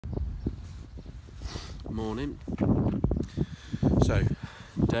Morning. So,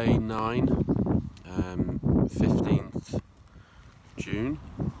 day 9, 15th June.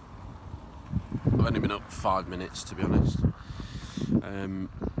 I've only been up 5 minutes, to be honest.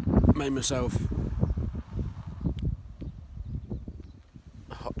 Made myself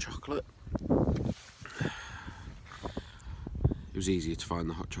hot chocolate. It was easier to find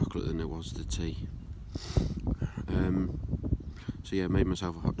the hot chocolate than it was the tea. So yeah, made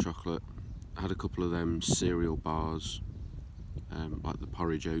myself a hot chocolate. I had a couple of them cereal bars, like the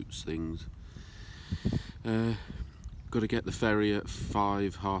porridge oats things. Got to get the ferry at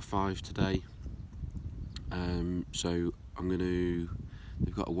 5, half 5 today. So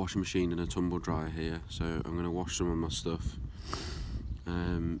they've got a washing machine and a tumble dryer here, so I'm going to wash some of my stuff,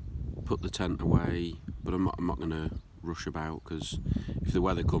 put the tent away, but I'm not going to rush about, because if the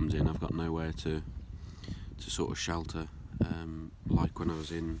weather comes in, I've got nowhere to sort of shelter, like when I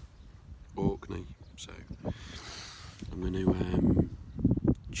was in Orkney. So I'm going to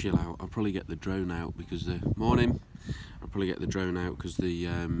chill out. I'll probably get the drone out because the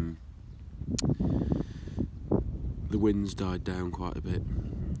wind's died down quite a bit,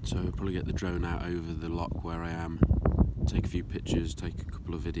 so I'll probably get the drone out over the lock where I am, take a few pictures, take a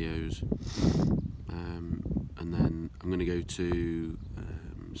couple of videos, and then I'm going to go to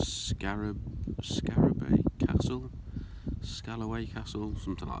Scalloway Castle,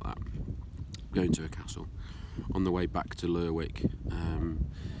 something like that. Going to a castle on the way back to Lerwick, and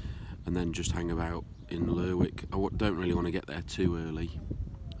then just hang about in Lerwick. I don't really want to get there too early.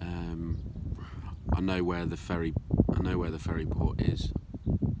 I know where the ferry port is,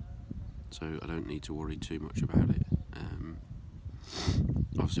 so I don't need to worry too much about it.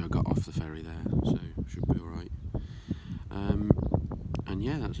 Obviously I got off the ferry there, so should be alright. And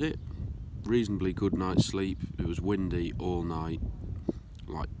yeah, that's it. Reasonably good night's sleep. It was windy all night,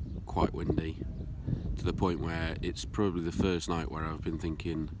 like quite windy, to the point where it's probably the first night where I've been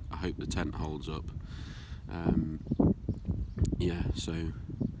thinking, I hope the tent holds up. Yeah, so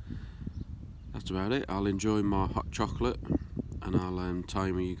that's about it. I'll enjoy my hot chocolate and I'll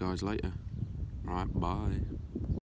time you guys later. Alright, bye.